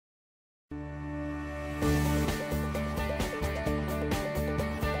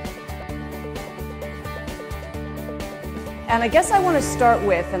And I guess I want to start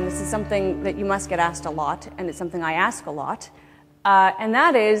with, and this is something that you must get asked a lot, and it's something I ask a lot, and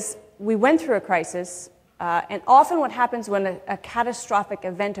that is, we went through a crisis, and often what happens when a catastrophic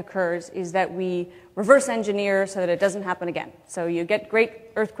event occurs is that we reverse engineer so that it doesn't happen again. So you get great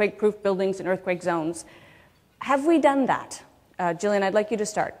earthquake-proof buildings in earthquake zones. Have we done that? Gillian, I'd like you to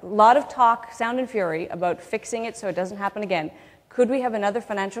start. A lot of talk, sound and fury, about fixing it so it doesn't happen again. Could we have another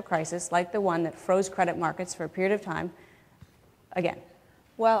financial crisis like the one that froze credit markets for a period of time again?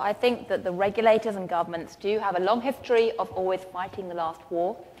 Well, I think that the regulators and governments do have a long history of always fighting the last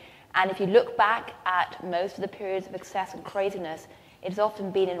war. And if you look back at most of the periods of excess and craziness, it's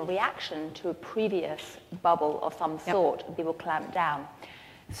often been in reaction to a previous bubble of some sort, and people clamped down.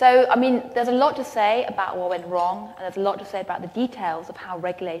 So, I mean, there's a lot to say about what went wrong, and there's a lot to say about the details of how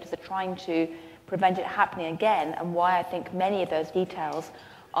regulators are trying to prevent it happening again, and why I think many of those details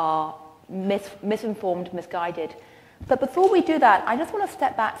are misinformed, misguided. But before we do that, I just want to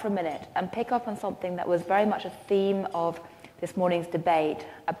step back for a minute and pick up on something that was very much a theme of this morning's debate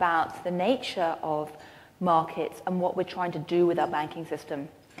about the nature of markets and what we're trying to do with our banking system.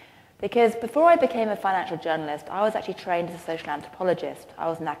 Because before I became a financial journalist, I was actually trained as a social anthropologist. I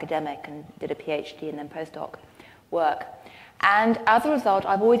was an academic and did a PhD and then postdoc work. And as a result,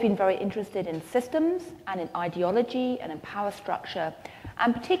 I've always been very interested in systems and in ideology and in power structure,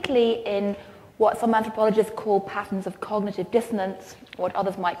 and particularly in what some anthropologists call patterns of cognitive dissonance, what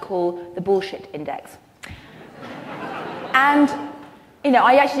others might call the bullshit index. And, you know,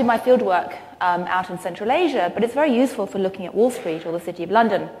 I actually did my fieldwork out in Central Asia, but it's very useful for looking at Wall Street or the City of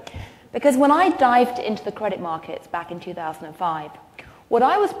London. Because when I dived into the credit markets back in 2005, what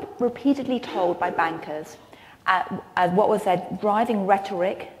I was repeatedly told by bankers, as what was their driving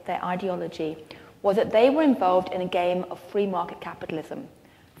rhetoric, their ideology, was that they were involved in a game of free market capitalism.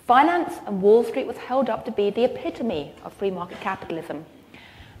 Finance and Wall Street was held up to be the epitome of free market capitalism.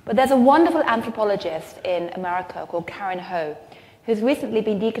 But there's a wonderful anthropologist in America called Karen Ho, who's recently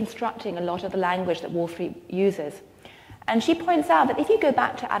been deconstructing a lot of the language that Wall Street uses. And she points out that if you go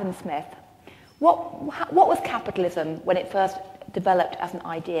back to Adam Smith, what was capitalism when it first developed as an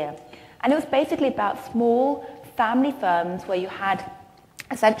idea? And it was basically about small family firms where you had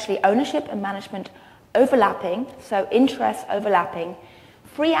essentially ownership and management overlapping, so interests overlapping,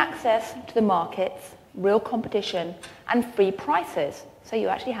 free access to the markets, real competition, and free prices. So you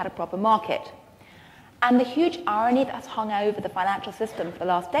actually had a proper market. And the huge irony that's hung over the financial system for the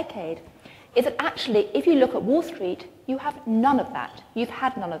last decade is that actually, if you look at Wall Street, you have none of that. You've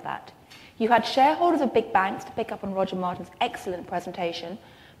had none of that. You had shareholders of big banks, to pick up on Roger Martin's excellent presentation,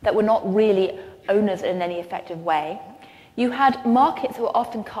 that were not really owners in any effective way. You had markets that were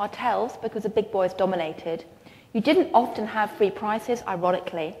often cartels because the big boys dominated. You didn't often have free prices,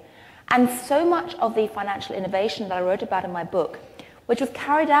 ironically. And so much of the financial innovation that I wrote about in my book, which was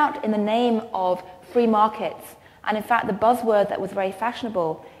carried out in the name of free markets, and in fact the buzzword that was very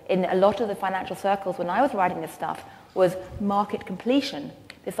fashionable in a lot of the financial circles when I was writing this stuff was market completion.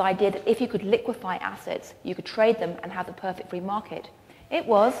 This idea that if you could liquefy assets, you could trade them and have the perfect free market. It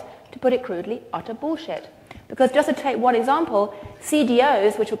was, to put it crudely, utter bullshit. Because just to take one example,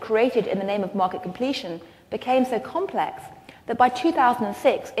 CDOs, which were created in the name of market completion, became so complex that by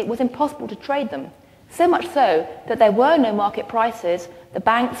 2006 it was impossible to trade them. So much so that there were no market prices, the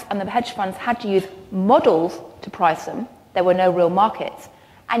banks and the hedge funds had to use models to price them, there were no real markets,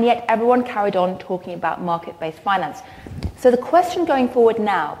 and yet everyone carried on talking about market-based finance. So the question going forward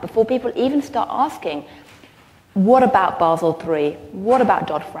now, before people even start asking, what about Basel III, what about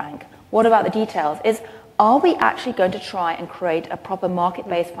Dodd-Frank, what about the details, is are we actually going to try and create a proper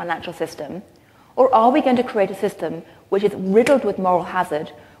market-based financial system, or are we going to create a system which is riddled with moral hazard,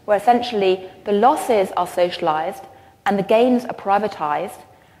 where essentially the losses are socialized and the gains are privatized,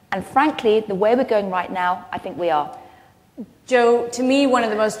 and frankly, the way we're going right now, I think we are. Joe, to me, one of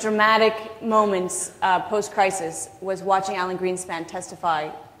the most dramatic moments post-crisis was watching Alan Greenspan testify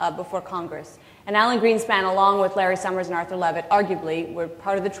before Congress. And Alan Greenspan, along with Larry Summers and Arthur Levitt, arguably were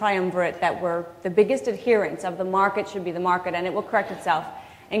part of the triumvirate that were the biggest adherents of the market should be the market and it will correct itself.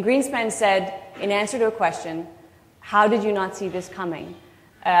 And Greenspan said, in answer to a question, how did you not see this coming?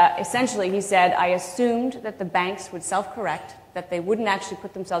 Essentially, he said, I assumed that the banks would self-correct, that they wouldn't actually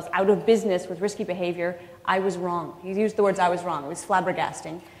put themselves out of business with risky behavior. I was wrong. He used the words, I was wrong. It was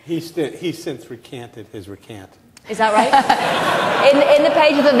flabbergasting. He's since recanted his recant. Is that right? in the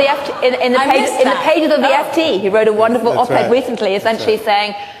pages of the FT, in the pages of the FT, he wrote a wonderful op-ed recently, essentially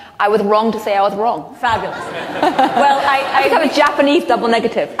saying, I was wrong to say I was wrong. Fabulous. Well, I have a Japanese double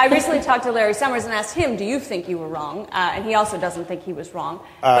negative. I recently talked to Larry Summers and asked him, do you think you were wrong? And he also doesn't think he was wrong.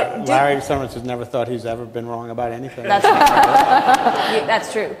 Larry Summers has never thought he's ever been wrong about anything. That's true.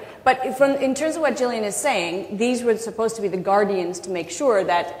 That's true. But in terms of what Gillian is saying, these were supposed to be the guardians to make sure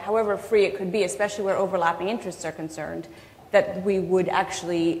that, however free it could be, especially where overlapping interests are concerned, that we would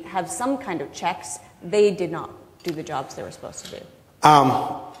actually have some kind of checks. They did not do the jobs they were supposed to do.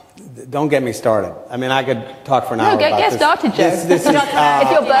 Don't get me started. I mean, I could talk for an hour about get this. started, Joe. This is, it's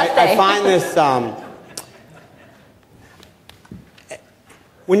your birthday. I find this...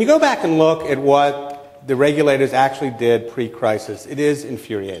 when you go back and look at what the regulators actually did pre-crisis, it is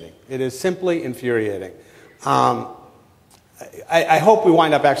infuriating. It is simply infuriating. I hope we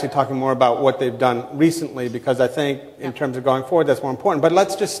wind up actually talking more about what they've done recently, because I think in terms of going forward that's more important. But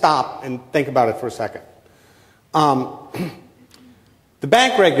let's just stop and think about it for a second. The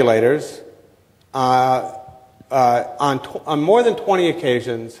bank regulators, on more than 20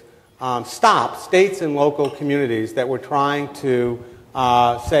 occasions, stopped states and local communities that were trying to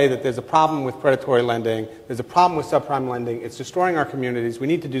say that there's a problem with predatory lending, there's a problem with subprime lending, it's destroying our communities, we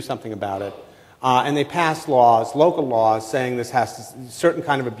need to do something about it. And they passed laws, local laws, saying this certain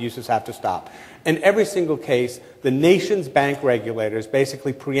kind of abuses have to stop. In every single case, the nation's bank regulators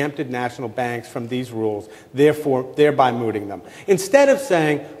basically preempted national banks from these rules, thereby mooting them. Instead of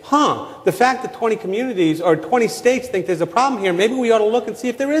saying, the fact that 20 communities or 20 states think there's a problem here, maybe we ought to look and see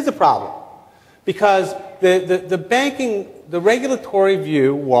if there is a problem. Because the regulatory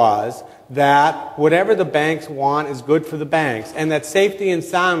view was that whatever the banks want is good for the banks, and that safety and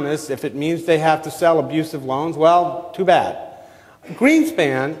soundness, if it means they have to sell abusive loans, well, too bad.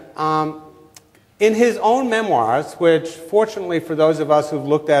 Greenspan, in his own memoirs, which fortunately for those of us who've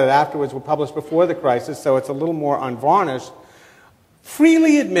looked at it afterwards were published before the crisis, so it's a little more unvarnished,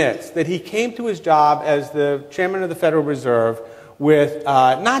 freely admits that he came to his job as the chairman of the Federal Reserve with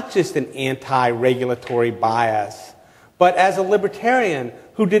not just an anti-regulatory bias, but as a libertarian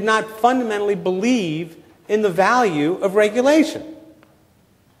who did not fundamentally believe in the value of regulation.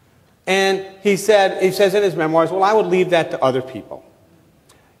 And he says in his memoirs, well, I would leave that to other people.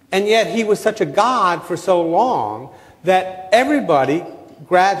 And yet he was such a god for so long that everybody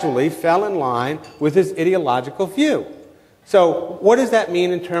gradually fell in line with his ideological view. So what does that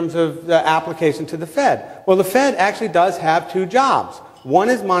mean in terms of the application to the Fed? Well, the Fed actually does have two jobs. One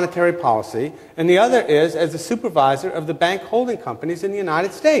is monetary policy, and the other is as the supervisor of the bank holding companies in the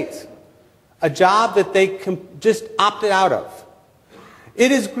United States, a job that they just opted out of.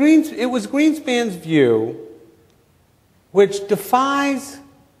 It was Greenspan's view, which defies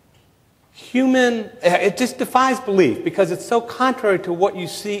it just defies belief because it's so contrary to what you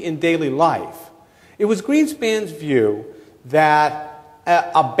see in daily life. It was Greenspan's view that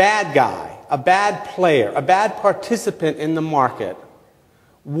a bad guy, a bad player, a bad participant in the market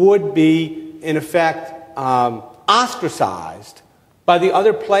would be, in effect, ostracized by the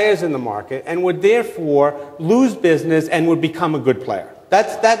other players in the market and would therefore lose business and would become a good player.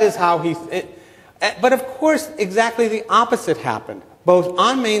 That is how he... But of course, exactly the opposite happened, both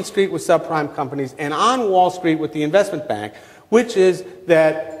on Main Street with subprime companies and on Wall Street with the investment bank, which is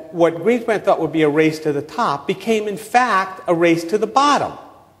that what Greenspan thought would be a race to the top became, in fact, a race to the bottom.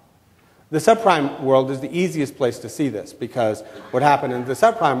 The subprime world is the easiest place to see this, because what happened in the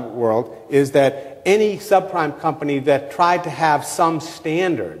subprime world is that any subprime company that tried to have some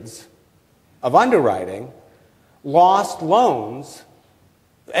standards of underwriting lost loans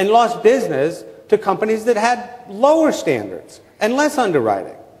and lost business to companies that had lower standards and less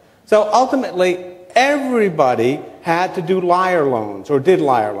underwriting. So ultimately, everybody had to do liar loans, or did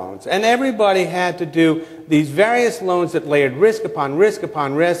liar loans, and everybody had to do these various loans that layered risk upon risk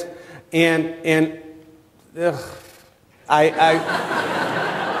upon risk. And all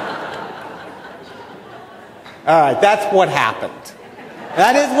right, that's what happened.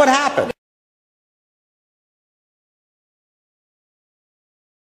 That is what happened.